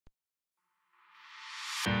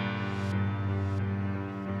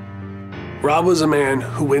Rob was a man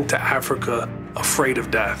who went to Africa afraid of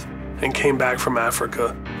death and came back from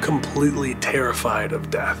Africa completely terrified of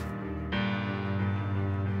death.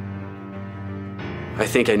 I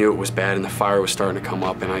think I knew it was bad and the fire was starting to come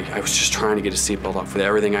up, and I was just trying to get a seatbelt on for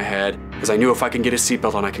everything I had, because I knew if I can get a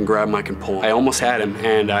seatbelt on, I can grab him, I can pull him. I almost had him,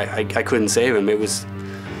 and I couldn't save him. It was,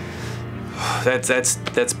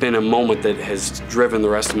 that's been a moment that has driven the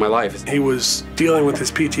rest of my life. He was dealing with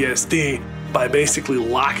his PTSD by basically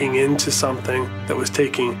locking into something that was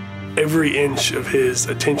taking every inch of his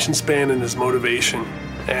attention span and his motivation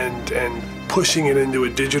and pushing it into a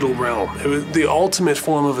digital realm. It was the ultimate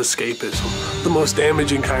form of escapism, the most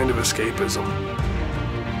damaging kind of escapism.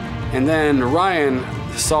 And then Ryan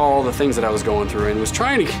saw all the things that I was going through and was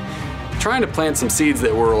trying to plant some seeds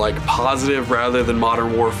that were like positive rather than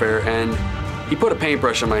modern warfare, and he put a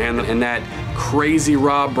paintbrush in my hand, and that crazy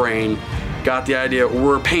Rob brain got the idea,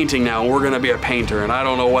 we're painting now, we're gonna be a painter, and I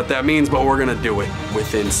don't know what that means, but we're gonna do it.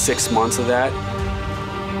 Within 6 months of that,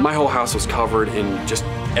 my whole house was covered in just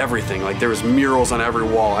everything. Like, there was murals on every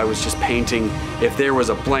wall. I was just painting. If there was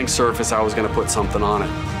a blank surface, I was gonna put something on it.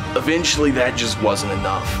 Eventually that just wasn't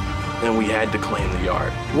enough, and we had to claim the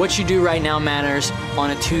yard. What you do right now matters on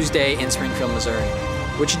a Tuesday in Springfield, Missouri.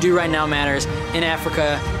 What you do right now matters in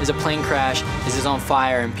Africa. Is a plane crash, is it on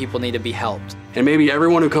fire, and people need to be helped. And maybe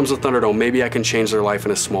everyone who comes to Thunderdome, maybe I can change their life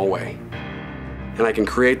in a small way. And I can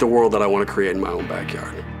create the world that I want to create in my own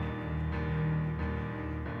backyard.